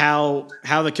how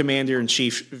the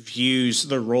commander-in-chief views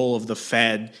the role of the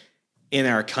Fed in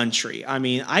our country. I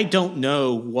mean, I don't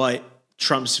know what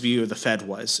Trump's view of the Fed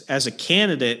was. As a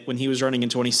candidate, when he was running in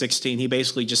 2016, he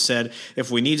basically just said, if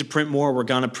we need to print more, we're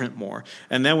going to print more.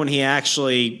 And then when he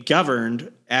actually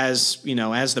governed as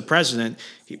the president,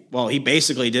 he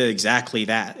basically did exactly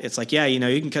that. It's like, yeah,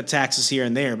 you can cut taxes here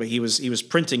and there, but he was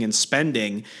printing and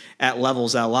spending at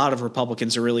levels that a lot of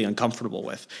Republicans are really uncomfortable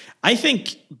with. I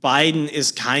think Biden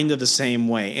is kind of the same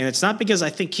way. And it's not because I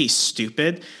think he's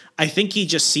stupid. I think he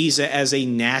just sees it as a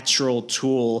natural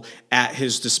tool at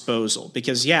his disposal.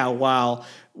 Because, yeah, while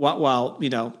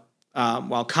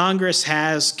Congress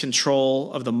has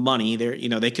control of the money,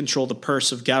 they control the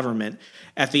purse of government.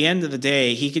 At the end of the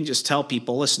day, he can just tell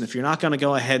people, listen, if you're not going to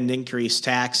go ahead and increase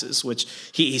taxes, which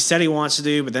he said he wants to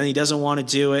do, but then he doesn't want to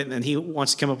do it, and then he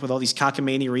wants to come up with all these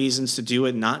cockamamie reasons to do it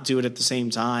and not do it at the same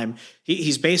time.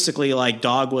 He's basically like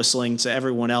dog whistling to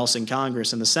everyone else in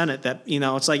Congress and the Senate that,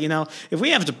 it's like, if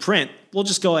we have to print, we'll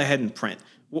just go ahead and print.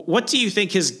 What do you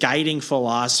think his guiding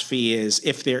philosophy is,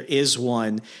 if there is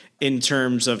one, in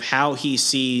terms of how he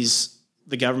sees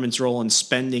the government's role in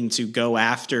spending to go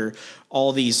after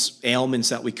all these ailments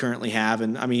that we currently have.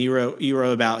 And I mean, you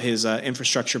wrote about his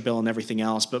infrastructure bill and everything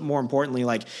else, but more importantly,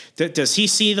 like, does he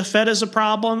see the Fed as a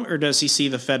problem, or does he see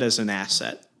the Fed as an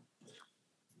asset?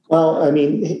 Well, I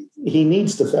mean, he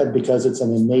needs the Fed because it's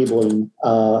an enabling,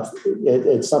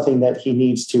 it's something that he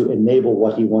needs to enable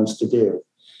what he wants to do.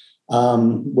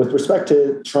 With respect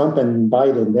to Trump and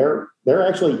Biden, there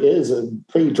actually is a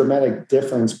pretty dramatic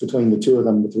difference between the two of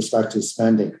them with respect to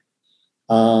spending.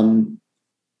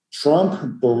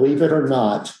 Trump, believe it or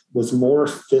not, was more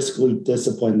fiscally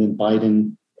disciplined than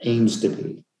Biden aims to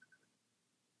be.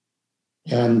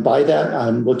 And by that,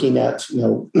 I'm looking at,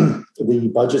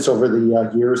 the budgets over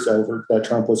the years over that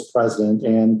Trump was president,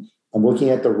 and I'm looking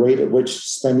at the rate at which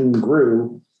spending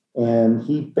grew. And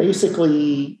he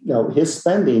basically, his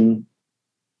spending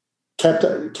kept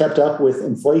up with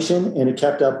inflation, and it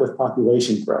kept up with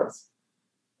population growth.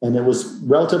 And it was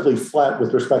relatively flat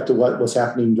with respect to what was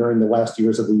happening during the last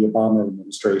years of the Obama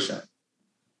administration.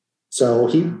 So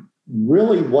he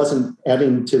really wasn't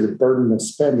adding to the burden of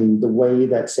spending the way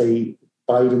that, say,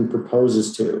 Biden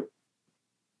proposes to.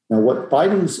 Now, what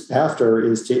Biden's after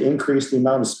is to increase the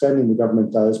amount of spending the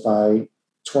government does by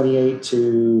 28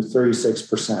 to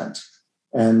 36%.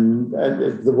 And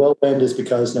the low end is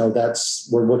because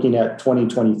we're looking at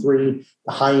 2023.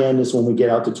 The high end is when we get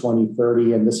out to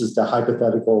 2030. And this is the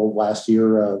hypothetical last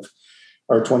year of,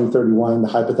 or 2031, the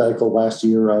hypothetical last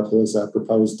year of his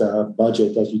proposed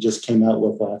budget that he just came out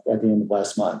with at the end of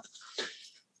last month.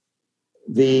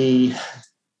 The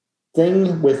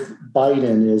thing with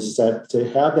Biden is that to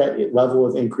have that level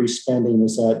of increased spending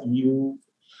is that you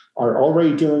are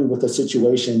already dealing with a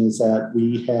situation is that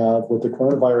we have with the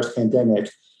coronavirus pandemic.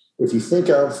 If you think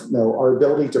of our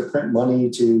ability to print money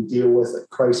to deal with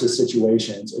crisis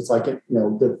situations, it's like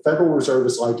the Federal Reserve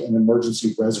is like an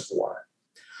emergency reservoir.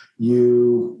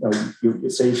 You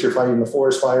say if you're fighting a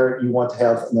forest fire, you want to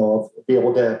have be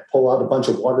able to pull out a bunch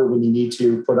of water when you need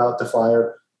to put out the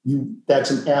fire.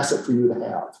 That's an asset for you to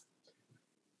have.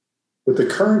 With the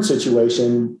current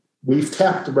situation, we've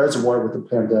tapped the reservoir with the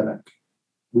pandemic.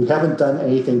 We haven't done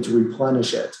anything to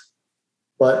replenish it,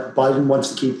 but Biden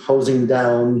wants to keep hosing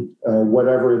down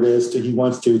whatever it is he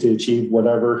wants to achieve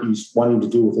whatever he's wanting to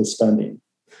do with his spending.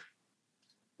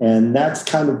 And that's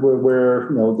kind of where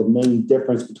the main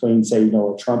difference between, say,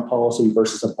 a Trump policy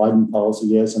versus a Biden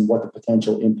policy is and what the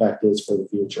potential impact is for the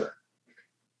future.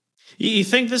 You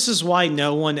think this is why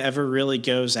no one ever really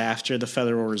goes after the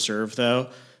Federal Reserve, though?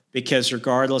 Because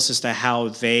regardless as to how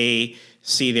they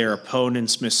see their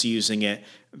opponents misusing it,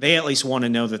 they at least want to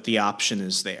know that the option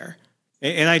is there.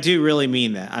 And I do really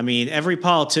mean that. I mean, every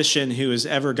politician who has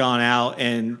ever gone out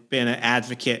and been an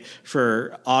advocate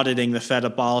for auditing the Fed,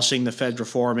 abolishing the Fed,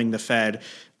 reforming the Fed,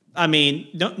 I mean,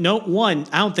 I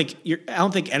don't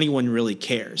think anyone really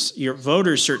cares. Your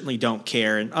voters certainly don't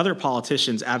care, and other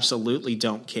politicians absolutely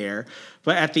don't care.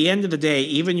 But at the end of the day,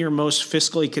 even your most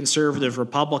fiscally conservative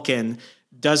Republican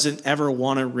doesn't ever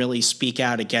want to really speak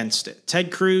out against it.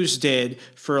 Ted Cruz did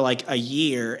for like a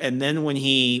year, and then when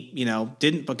he,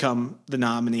 didn't become the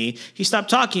nominee, he stopped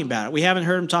talking about it. We haven't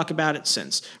heard him talk about it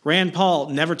since. Rand Paul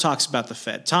never talks about the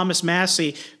Fed. Thomas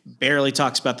Massie barely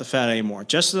talks about the Fed anymore.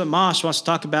 Justin Amash wants to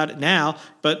talk about it now,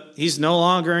 but he's no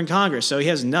longer in Congress, so he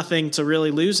has nothing to really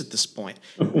lose at this point.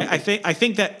 I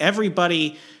think that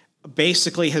everybody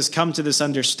basically has come to this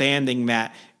understanding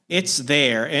that it's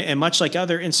there, and much like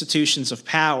other institutions of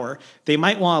power, they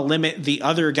might want to limit the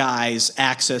other guy's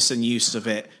access and use of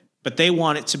it, but they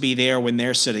want it to be there when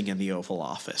they're sitting in the Oval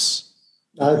Office.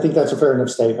 I think that's a fair enough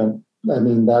statement. I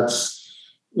mean, that's,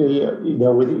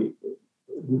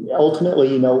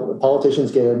 ultimately,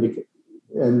 politicians get in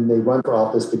and they run for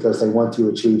office because they want to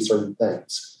achieve certain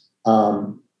things.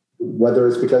 Whether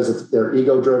it's because they're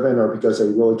ego-driven or because they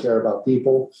really care about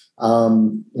people,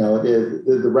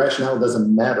 the rationale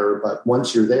doesn't matter. But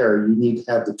once you're there, you need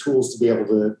to have the tools to be able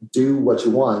to do what you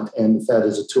want, and the Fed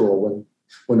is a tool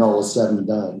when all is said and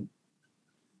done.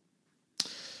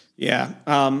 Yeah.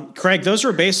 Craig, those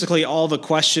are basically all the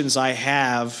questions I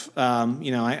have,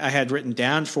 I had written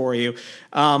down for you.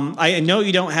 I know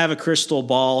you don't have a crystal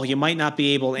ball. You might not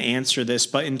be able to answer this,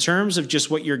 but in terms of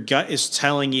just what your gut is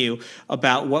telling you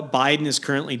about what Biden is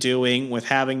currently doing with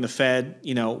having the Fed,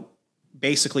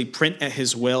 basically print at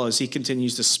his will as he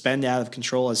continues to spend out of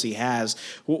control as he has.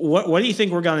 What do you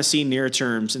think we're going to see near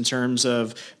terms in terms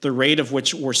of the rate of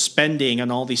which we're spending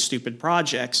on all these stupid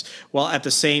projects, while at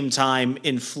the same time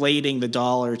inflating the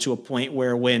dollar to a point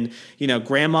where when,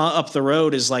 grandma up the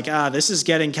road is like, this is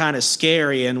getting kind of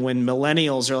scary. And when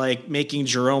millennials are like making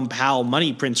Jerome Powell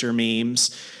money printer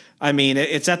memes, I mean,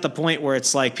 it's at the point where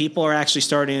it's like people are actually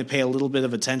starting to pay a little bit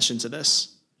of attention to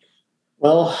this.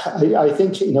 Well, I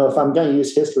think, if I'm going to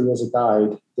use history as a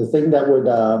guide, the thing that would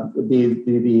be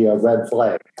the red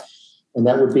flag, and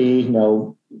that would be,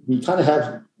 we kind of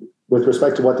have, with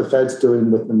respect to what the Fed's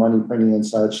doing with the money printing and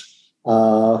such,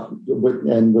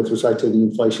 and with respect to the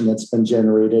inflation that's been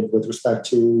generated, with respect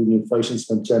to the inflation that's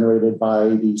been generated by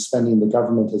the spending the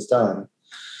government has done.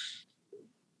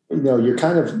 You're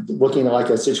kind of looking at like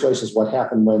a situation as what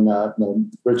happened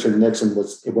when Richard Nixon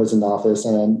was in office,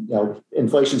 and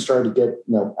inflation started to get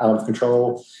out of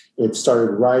control. It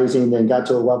started rising, then got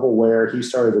to a level where he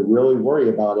started to really worry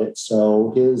about it.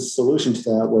 So his solution to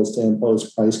that was to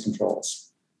impose price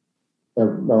controls.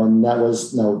 And that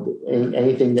was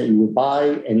anything that you would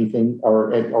buy, anything,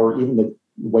 or even the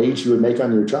wage you would make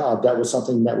on your job. That was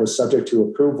something that was subject to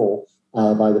approval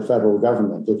by the federal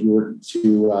government if you were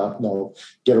to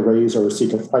get a raise or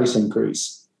seek a price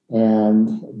increase.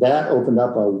 And that opened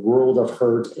up a world of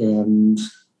hurt, and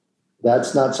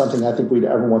that's not something I think we'd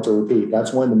ever want to repeat.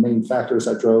 That's one of the main factors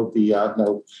that drove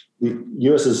the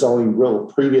U.S.'s only real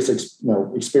previous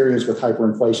experience with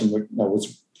hyperinflation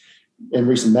was, in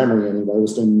recent memory anyway,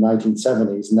 was in the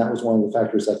 1970s, and that was one of the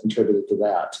factors that contributed to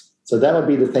that. So that would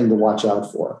be the thing to watch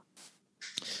out for.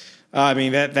 I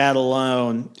mean, that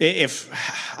alone, if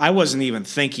I wasn't even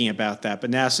thinking about that, but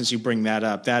now since you bring that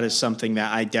up, that is something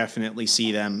that I definitely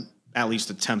see them at least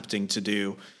attempting to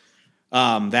do.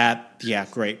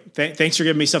 Great. Thanks for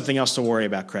giving me something else to worry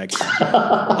about, Craig.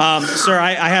 Sir,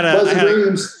 I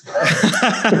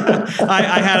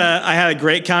had a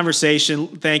great conversation.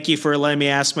 Thank you for letting me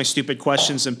ask my stupid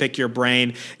questions and pick your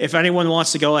brain. If anyone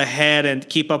wants to go ahead and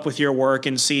keep up with your work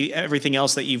and see everything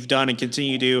else that you've done and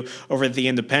continue to do over at the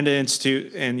Independent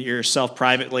Institute and yourself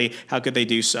privately, how could they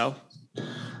do so?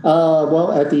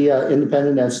 Well, at the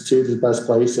Independent Institute is the best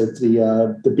place. It's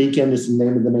the Beacon is the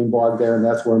name of the main blog there, and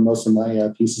that's where most of my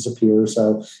pieces appear.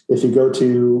 So if you go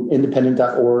to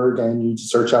independent.org and you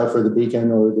search out for the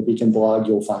Beacon or the Beacon blog,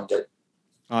 you'll find it.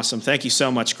 Awesome. Thank you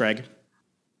so much, Craig.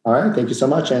 All right. Thank you so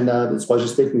much. And it's a pleasure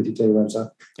speaking with you today,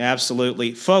 Remzo.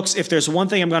 Absolutely. Folks, if there's one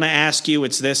thing I'm going to ask you,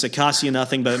 it's this. It costs you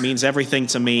nothing, but it means everything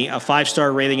to me. A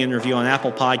 5-star rating and review on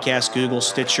Apple Podcasts, Google,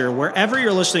 Stitcher, wherever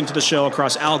you're listening to the show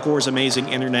across Al Gore's amazing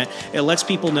internet. It lets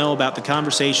people know about the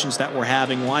conversations that we're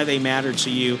having, why they matter to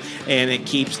you, and it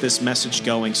keeps this message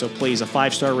going. So please, a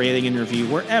 5-star rating and review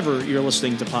wherever you're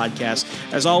listening to podcasts.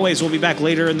 As always, we'll be back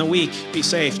later in the week. Be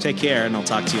safe, take care, and I'll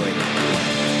talk to you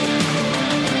later.